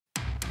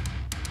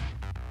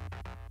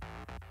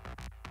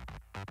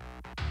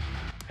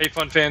Hey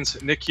fun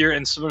fans, Nick here,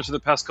 and similar to the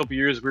past couple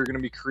years, we're going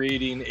to be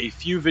creating a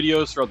few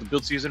videos throughout the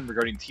build season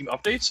regarding team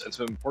updates and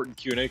some important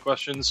Q&A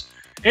questions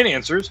and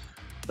answers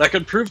that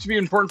could prove to be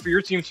important for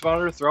your team to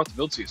monitor throughout the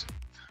build season.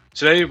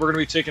 Today, we're going to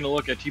be taking a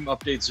look at team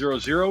updates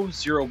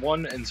 00,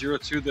 01, and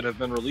 02 that have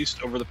been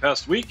released over the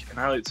past week and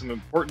highlight some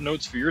important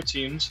notes for your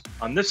teams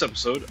on this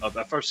episode of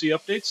FRC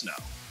Updates Now.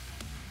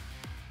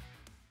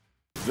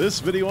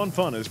 This video on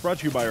fun is brought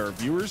to you by our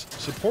viewers,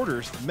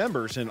 supporters,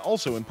 members, and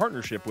also in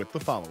partnership with the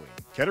following.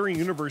 Kettering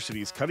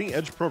University's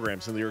cutting-edge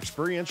programs in their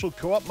experiential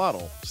co-op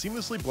model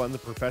seamlessly blend the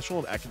professional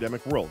and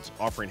academic worlds,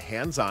 offering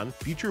hands-on,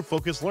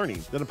 feature-focused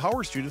learning that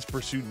empowers students to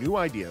pursue new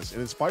ideas and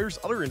inspires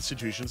other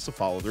institutions to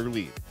follow their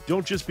lead.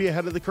 Don't just be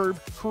ahead of the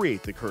curve,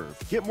 create the curve.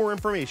 Get more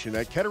information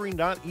at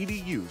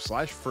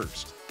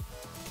kettering.edu/first.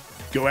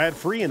 Go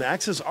ad-free and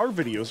access our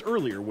videos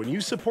earlier when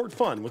you support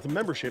fun with a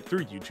membership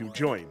through YouTube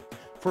Join.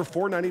 For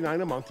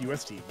 $4.99 a month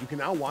USD, you can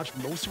now watch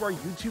most of our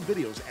YouTube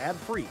videos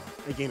ad-free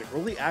and gain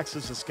early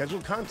access to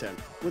scheduled content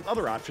with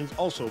other options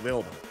also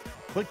available.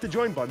 Click the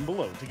join button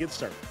below to get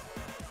started.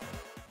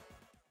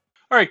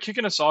 All right,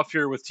 kicking us off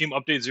here with Team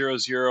Update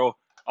 00.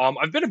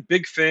 I've been a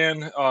big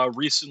fan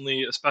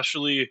recently,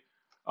 especially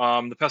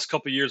the past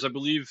couple of years. I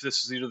believe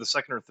this is either the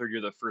second or third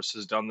year that FRC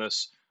has done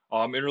this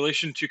in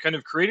relation to kind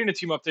of creating a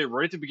team update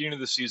right at the beginning of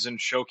the season,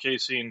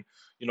 showcasing,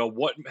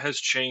 what has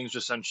changed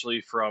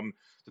essentially from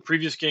the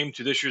previous game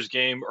to this year's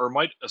game, or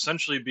might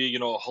essentially be, a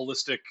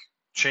holistic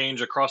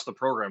change across the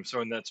program. So,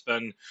 and that's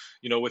been,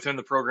 within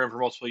the program for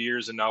multiple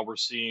years, and now we're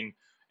seeing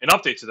an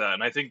update to that.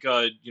 And I think,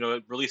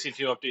 releasing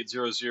Team Update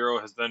 00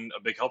 has been a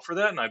big help for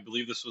that. And I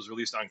believe this was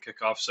released on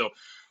kickoff. So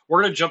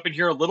we're going to jump in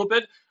here a little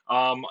bit.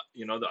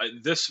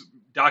 This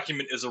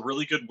document is a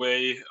really good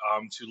way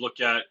to look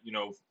at,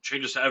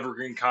 changes to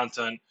evergreen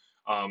content,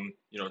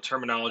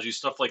 terminology,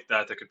 stuff like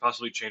that could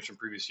possibly change from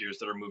previous years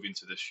that are moving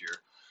to this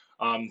year.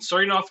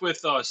 Starting off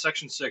with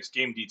Section 6,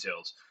 game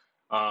details.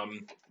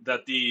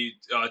 That the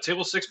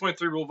Table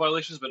 6.3 rule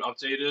violation has been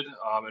updated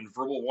and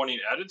verbal warning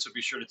added, so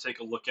be sure to take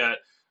a look at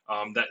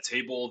that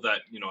table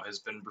that has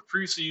been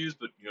previously used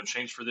but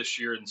changed for this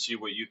year, and see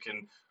what you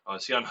can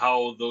see on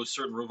how those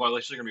certain rule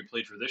violations are going to be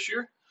played for this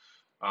year.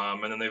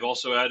 And then they've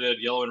also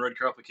added yellow and red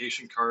card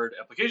application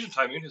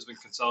timing has been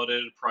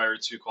consolidated prior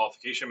to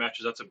qualification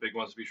matches. That's a big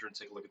one, so be sure to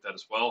take a look at that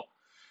as well.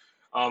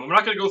 I'm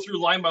not going to go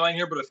through line by line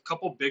here, but a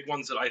couple big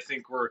ones that I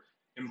think were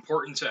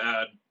important to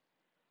add,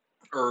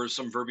 or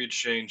some verbiage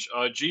change.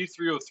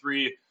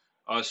 G303,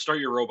 start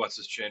your robots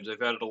has changed.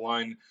 They've added a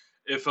line.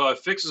 If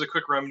fix is a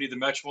quick remedy, the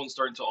match won't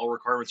start until all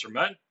requirements are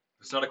met. If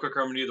it's not a quick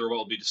remedy, the robot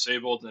will be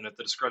disabled, and at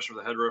the discretion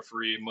of the head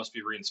referee, must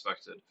be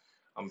reinspected.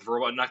 If a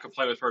robot not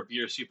comply with part B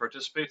or C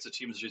participates, the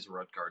team is using a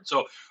red card.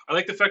 So I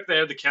like the fact they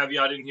had the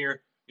caveat in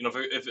here.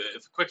 If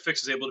a quick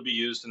fix is able to be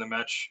used and the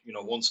match,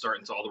 won't start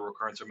until all the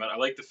requirements are met. I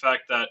like the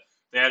fact that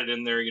they added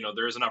in there,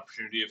 there is an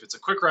opportunity if it's a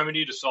quick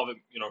remedy to solve it,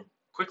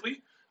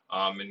 quickly.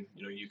 And,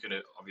 you can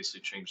obviously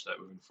change that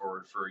moving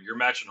forward for your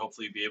match and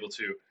hopefully be able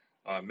to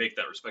make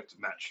that respective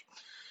match.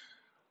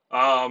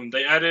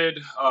 They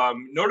added,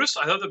 notice,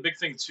 I thought the big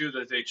thing too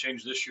that they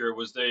changed this year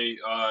was the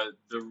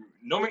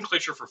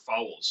nomenclature for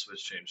fouls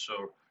was changed.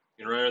 So,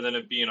 rather than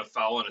it being a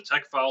foul and a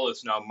tech foul,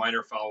 it's now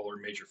minor foul or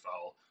major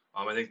foul.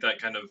 I think that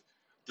kind of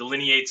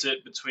delineates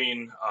it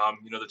between,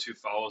 the two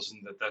fouls,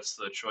 and that's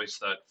the choice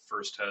that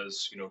FRC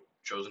has,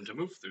 chosen to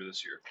move through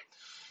this year.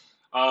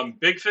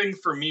 Big thing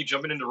for me,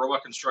 jumping into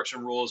robot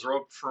construction rules,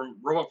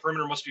 robot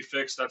perimeter must be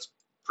fixed. That's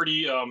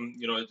pretty,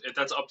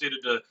 that's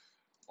updated to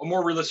a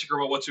more realistic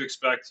about what to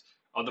expect.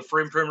 The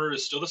frame perimeter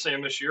is still the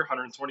same this year,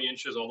 120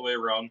 inches all the way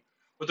around.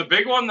 But the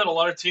big one that a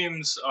lot of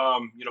teams,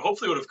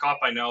 hopefully would have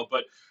caught by now,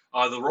 but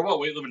the robot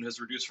weight limit has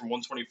reduced from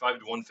 125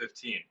 to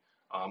 115.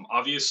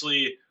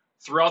 Obviously,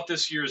 throughout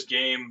this year's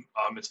game,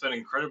 it's been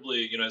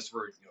incredibly, as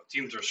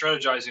teams are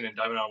strategizing and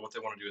diving on what they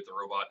want to do with the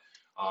robot.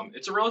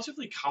 It's a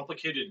relatively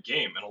complicated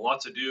game and a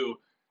lot to do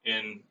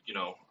in,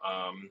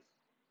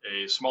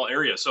 a small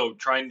area. So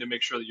trying to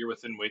make sure that you're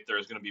within weight there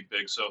is going to be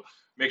big. So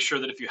make sure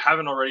that if you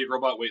haven't already,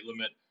 robot weight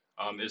limit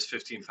is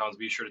 15 pounds.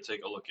 Be sure to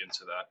take a look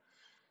into that.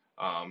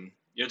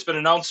 It's been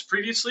announced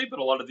previously, but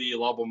a lot of the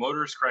allowable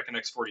motors, Kraken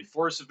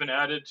X44s, have been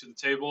added to the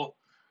table,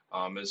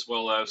 as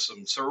well as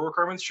some servo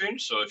requirements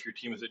changed. So if your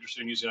team is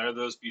interested in using either of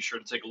those, be sure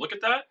to take a look at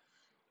that.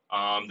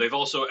 They've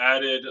also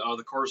added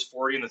the Cores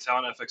 40 and the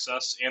Talon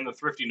FXS and the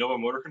Thrifty Nova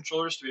motor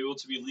controllers to be able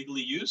to be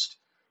legally used,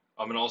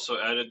 and also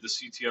added the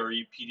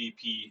CTRE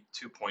PDP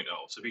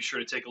 2.0. So be sure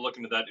to take a look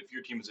into that if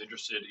your team is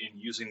interested in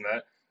using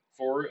that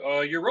for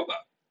your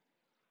robot.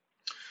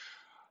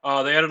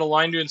 They added a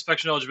line to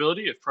inspection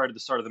eligibility. If prior to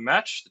the start of the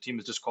match, the team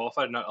is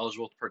disqualified and not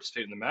eligible to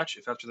participate in the match.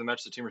 If after the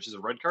match the team receives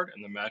a red card,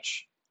 and the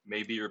match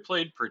may be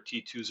replayed per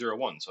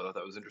T201. So I thought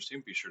that was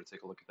interesting. Be sure to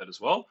take a look at that as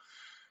well.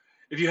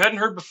 If you hadn't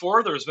heard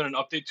before, there's been an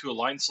update to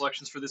line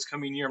selections for this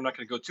coming year. I'm not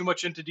going to go too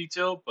much into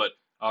detail, but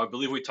I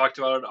believe we talked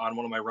about it on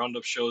one of my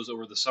roundup shows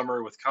over the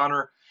summer with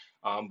Connor.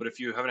 But if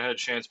you haven't had a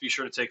chance, be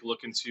sure to take a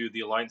look into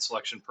the line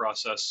selection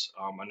process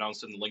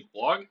announced in the link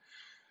blog.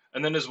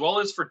 And then as well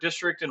as for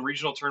district and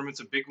regional tournaments,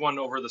 a big one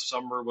over the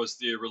summer was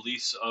the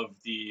release of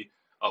the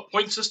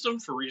point system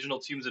for regional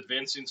teams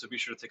advancing. So be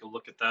sure to take a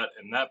look at that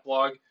in that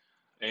blog.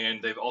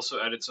 And they've also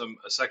added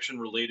a section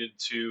related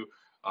to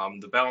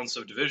the balance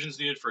of divisions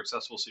needed for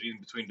accessible seating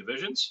between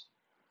divisions.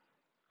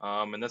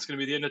 And that's going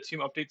to be the end of Team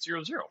Update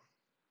 00.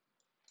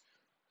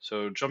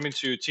 So jumping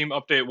to Team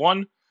Update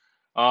 1.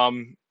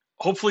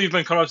 Hopefully you've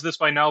been caught up to this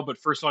by now, but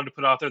first I wanted to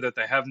put out there that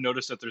they have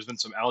noticed that there's been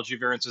some algae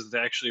variances that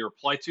they actually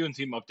reply to in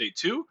Team Update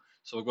 2.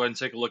 So we'll go ahead and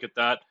take a look at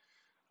that.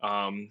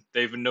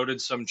 They've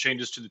noted some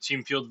changes to the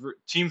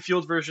team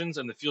field versions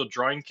and the field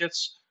drawing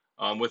kits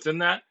within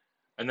that.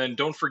 And then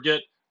don't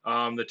forget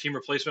the team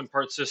replacement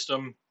part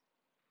system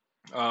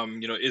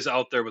is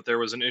out there, but there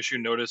was an issue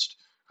noticed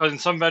causing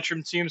some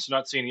veteran teams to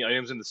not see any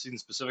items in the season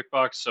specific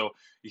box. So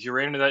if you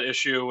ran into that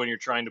issue when you're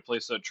trying to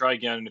place that, try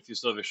again. And if you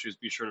still have issues,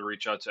 be sure to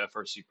reach out to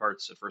FRC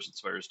parts at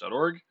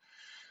firstinspires.org.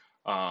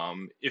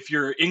 If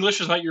your English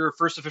is not your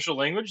first official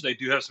language, they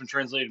do have some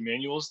translated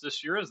manuals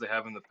this year, as they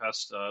have in the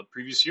past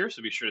previous year.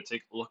 So be sure to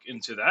take a look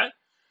into that.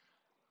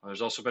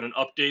 There's also been an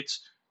update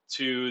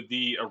to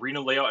the arena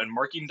layout and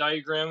marking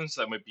diagrams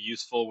that might be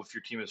useful if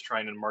your team is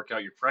trying to mark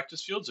out your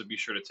practice field. So be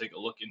sure to take a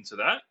look into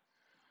that.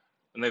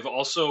 And they've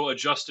also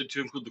adjusted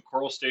to include the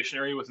coral station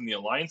area within the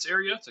alliance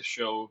area to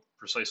show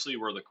precisely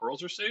where the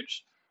corals are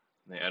staged.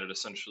 And they added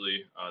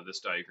essentially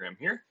this diagram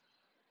here.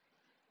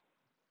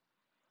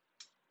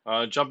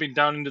 Jumping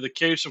down into the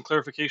cage, some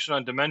clarification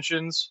on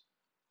dimensions.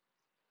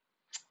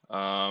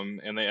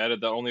 And they added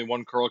that only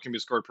one coral can be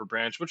scored per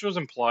branch, which was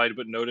implied,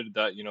 but noted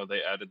that,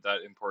 they added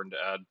that, important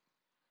to add.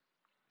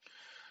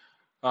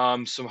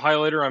 Some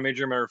highlighter on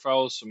major minor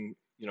fouls, some,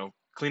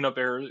 cleanup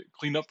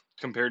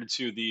compared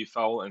to the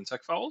foul and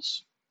tech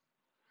fouls.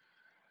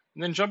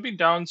 And then jumping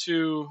down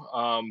to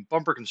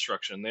bumper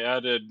construction, they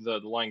added the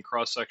line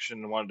cross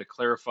section and wanted to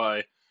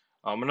clarify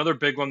another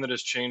big one that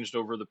has changed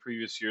over the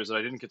previous years that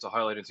I didn't get to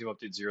highlight in Team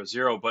Update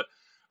 00, but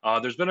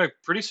there's been a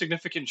pretty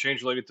significant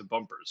change related to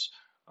bumpers.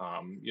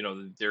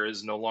 There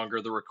is no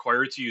longer the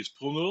required to use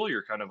pool noodle.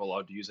 You're kind of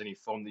allowed to use any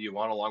foam that you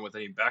want along with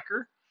any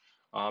backer.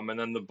 And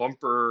then the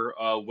bumper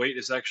weight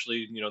is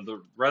actually,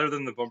 rather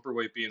than the bumper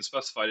weight being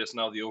specified, it's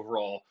now the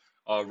overall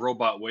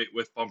robot weight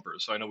with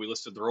bumpers. So I know we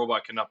listed the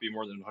robot cannot be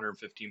more than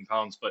 115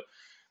 pounds, but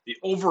the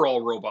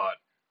overall robot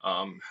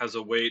has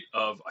a weight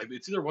of,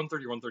 it's either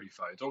 130 or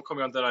 135. Don't quote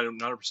me on that, I'm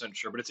not 100%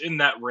 sure, but it's in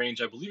that range.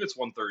 I believe it's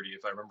 130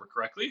 if I remember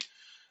correctly.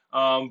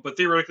 But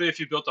theoretically, if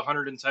you built a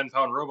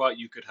 110-pound robot,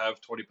 you could have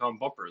 20-pound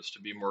bumpers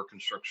to be more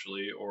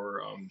constructually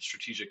or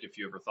strategic if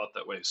you ever thought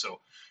that way. So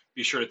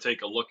be sure to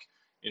take a look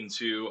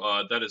into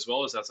that as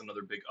well, as that's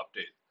another big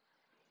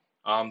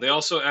update. They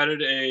also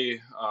added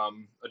a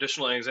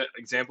additional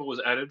example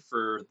was added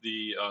for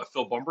the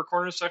fill bumper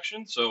corners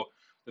section. So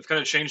they've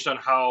kind of changed on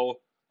how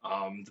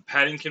the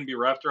padding can be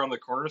wrapped around the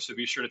corners. So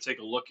be sure to take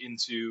a look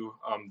into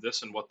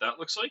this and what that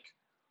looks like.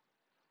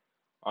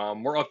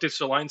 More updates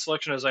to line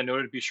selection, as I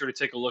noted. Be sure to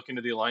take a look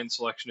into the line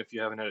selection if you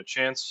haven't had a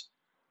chance.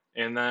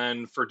 And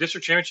then for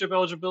district championship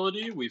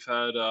eligibility, we've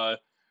had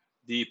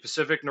the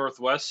Pacific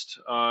Northwest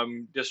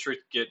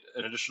district get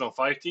an additional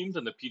 5 teams,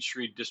 and the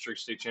Peachtree District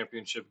State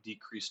Championship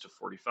decreased to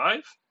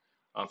 45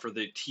 for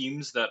the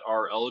teams that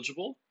are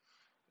eligible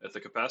at the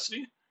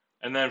capacity.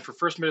 And then for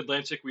First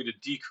Mid-Atlantic, we had a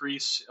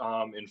decrease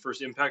in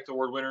First Impact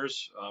Award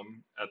winners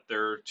at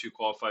their to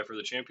qualify for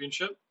the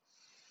championship.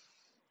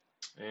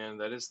 And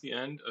that is the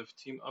end of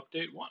Team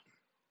Update 1.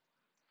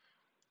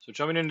 So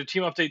jumping into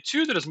Team Update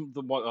 2, that is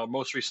the one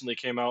most recently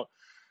came out.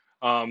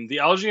 The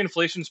algae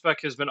inflation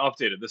spec has been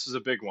updated. This is a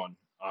big one.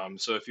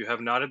 So if you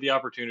have not had the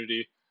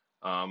opportunity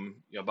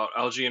about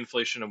algae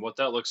inflation and what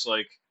that looks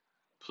like,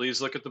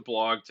 please look at the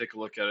blog, take a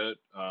look at it,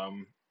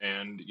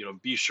 and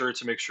be sure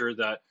to make sure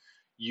that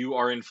you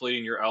are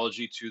inflating your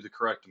algae to the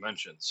correct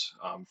dimensions.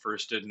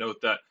 First, did note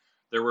that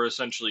there were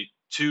essentially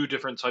 2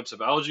 different types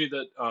of algae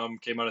that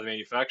came out of the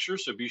manufacturer.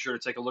 So be sure to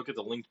take a look at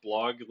the linked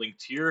blog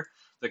linked here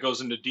that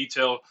goes into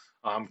detail.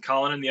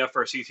 Colin and the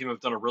FRC team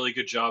have done a really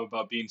good job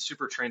about being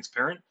super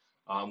transparent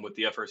with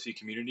the FRC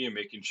community and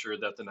making sure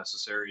that the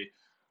necessary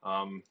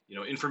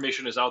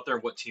information is out there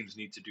and what teams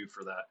need to do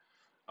for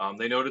that.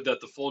 They noted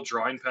that the full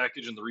drawing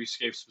package and the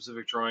REEFSCAPE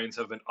specific drawings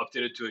have been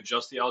updated to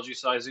adjust the algae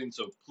sizing.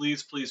 So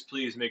please, please,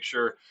 please make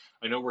sure.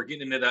 I know we're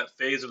getting into that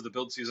phase of the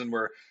build season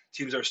where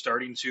teams are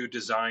starting to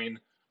design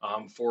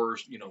for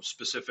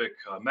specific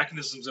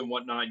mechanisms and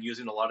whatnot, and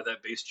using a lot of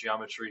that base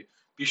geometry.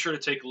 Be sure to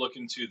take a look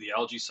into the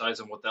algae size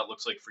and what that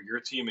looks like for your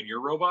team and your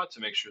robot to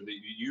make sure that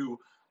you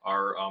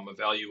are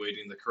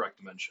evaluating the correct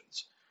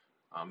dimensions.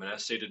 And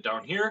as stated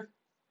down here,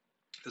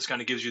 this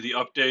kind of gives you the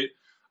update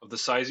of the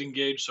sizing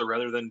gauge. So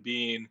rather than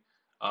being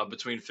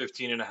between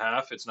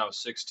 15.5, it's now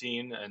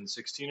 16 and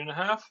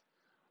 16.5.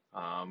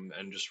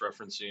 And just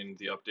referencing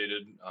the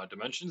updated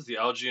dimensions, the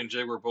algae and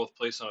jig were both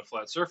placed on a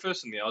flat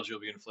surface, and the algae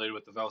will be inflated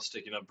with the valve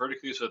sticking up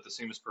vertically so that the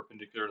seam is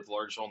perpendicular to the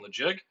large hole in the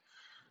jig.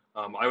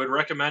 I would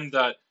recommend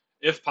that,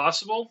 if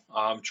possible,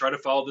 try to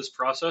follow this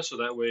process so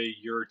that way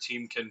your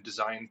team can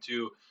design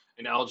to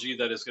an algae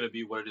that is going to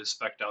be what it is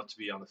spec'd out to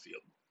be on the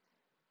field.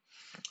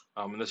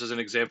 And this is an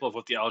example of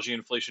what the algae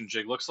inflation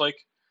jig looks like.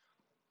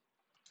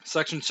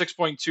 Section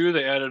 6.2,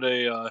 they added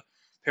a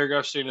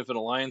paragraph stating if an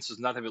alliance does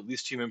not have at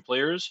least human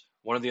players,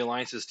 one of the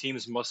alliance's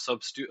teams must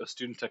substitute a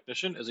student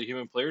technician as a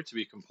human player to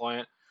be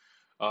compliant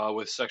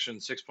with section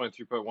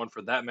 6.3.1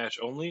 for that match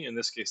only. In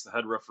this case, the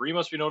head referee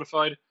must be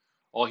notified.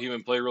 All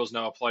human play rules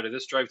now apply to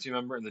this drive team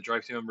member, and the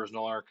drive team member is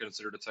no longer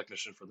considered a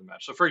technician for the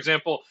match. So, for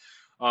example,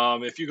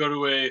 if you go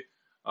to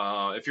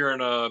if you're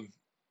in a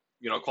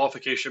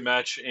qualification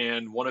match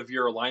and one of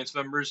your alliance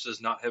members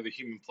does not have a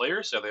human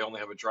player, so they only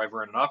have a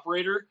driver and an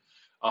operator.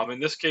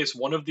 In this case,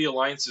 one of the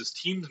alliance's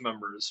team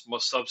members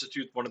must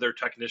substitute one of their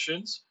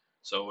technicians.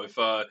 So if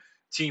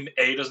Team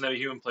A doesn't have a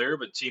human player,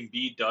 but Team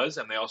B does,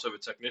 and they also have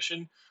a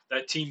technician,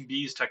 that Team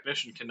B's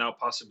technician can now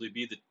possibly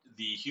be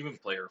the human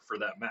player for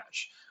that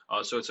match.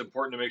 So it's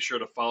important to make sure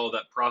to follow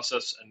that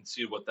process and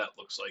see what that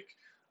looks like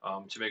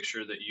to make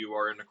sure that you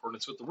are in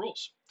accordance with the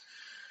rules.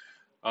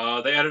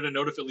 They added a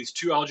note if at least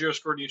 2 algae are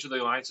scored in each of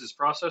the alliance's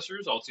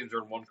processors. All teams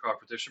earn 1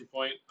 cooperation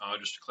point,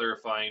 just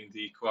clarifying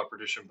the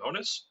cooperation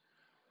bonus.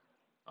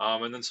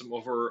 And then some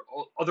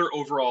other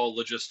overall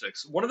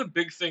logistics. One of the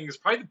big things,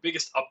 probably the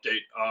biggest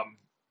update,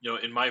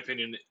 in my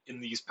opinion,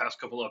 in these past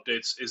couple of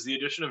updates, is the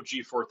addition of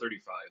G435.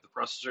 The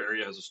processor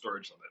area has a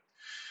storage limit.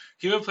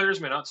 Human players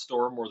may not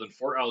store more than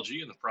 4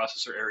 algae in the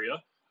processor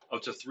area,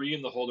 up to 3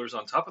 in the holders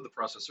on top of the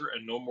processor,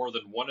 and no more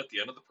than 1 at the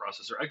end of the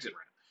processor exit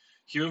ramp.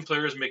 Human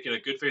players making a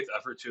good faith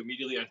effort to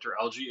immediately enter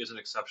algae is an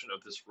exception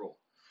of this rule.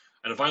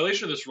 And a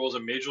violation of this rule is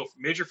a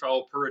major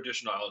foul per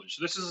additional algae.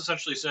 So this is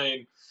essentially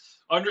saying,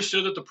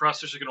 understood that the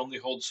processor can only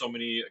hold so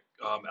many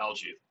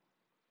algae.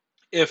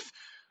 If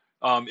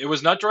it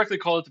was not directly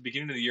called at the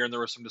beginning of the year, and there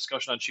was some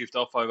discussion on Chief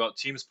Delphi about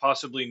teams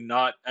possibly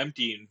not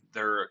emptying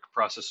their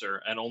processor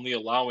and only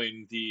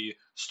allowing the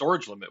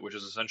storage limit, which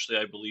is essentially,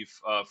 I believe,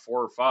 4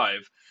 or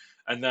 5,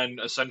 and then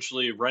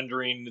essentially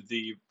rendering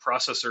the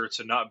processor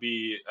to not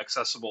be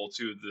accessible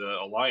to the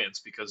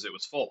alliance because it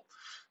was full.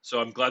 So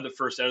I'm glad that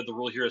first added the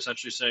rule here,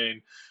 essentially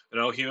saying,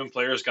 human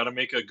players got to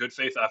make a good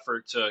faith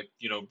effort to,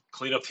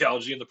 clean up the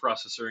algae in the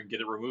processor and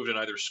get it removed and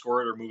either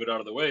score it or move it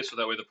out of the way, so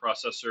that way the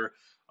processor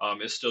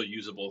is still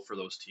usable for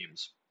those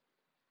teams.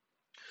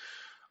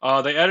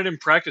 They added in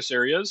practice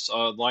areas.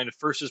 Line of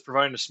first is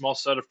providing a small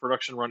set of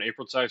production run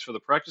April tags for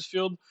the practice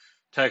field.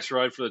 Tags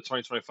provided for the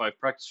 2025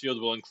 practice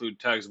field will include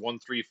tags 1,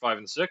 3, 5,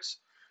 and 6.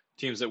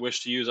 Teams that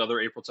wish to use other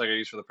April tag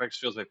IDs for the practice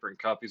fields may print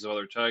copies of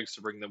other tags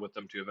to bring them with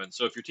them to events.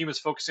 So if your team is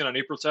focusing on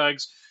April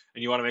tags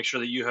and you want to make sure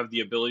that you have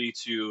the ability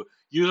to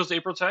use those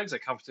April tags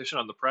at competition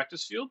on the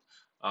practice field,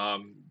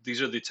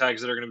 these are the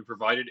tags that are going to be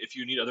provided. If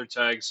you need other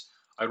tags,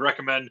 I'd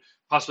recommend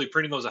possibly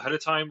printing those ahead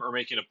of time or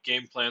making a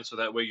game plan so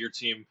that way your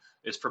team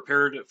is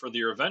prepared for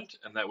your event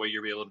and that way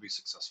you'll be able to be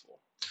successful.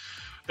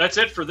 That's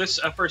it for this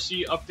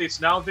FRC Updates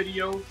Now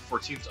video for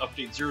Teams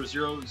Update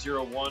 00,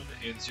 01,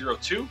 and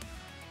 02.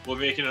 We'll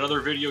be making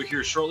another video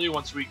here shortly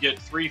once we get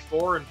 3,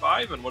 4, and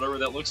 5 and whatever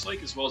that looks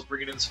like, as well as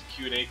bringing in some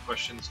Q&A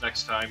questions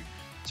next time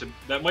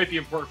that might be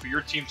important for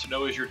your team to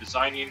know as you're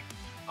designing,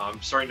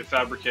 starting to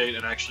fabricate,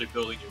 and actually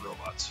building your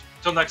robots.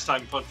 Until next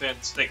time, fun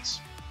fans,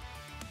 thanks.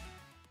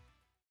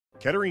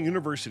 Kettering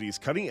University's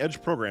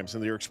cutting-edge programs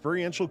and their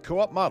experiential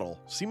co-op model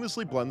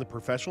seamlessly blend the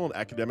professional and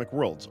academic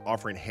worlds,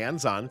 offering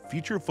hands-on,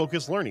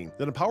 feature-focused learning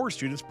that empowers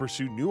students to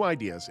pursue new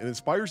ideas and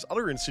inspires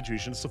other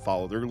institutions to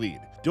follow their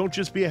lead. Don't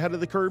just be ahead of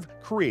the curve,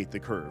 create the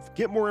curve.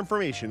 Get more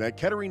information at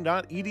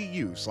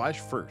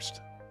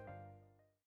kettering.edu/first.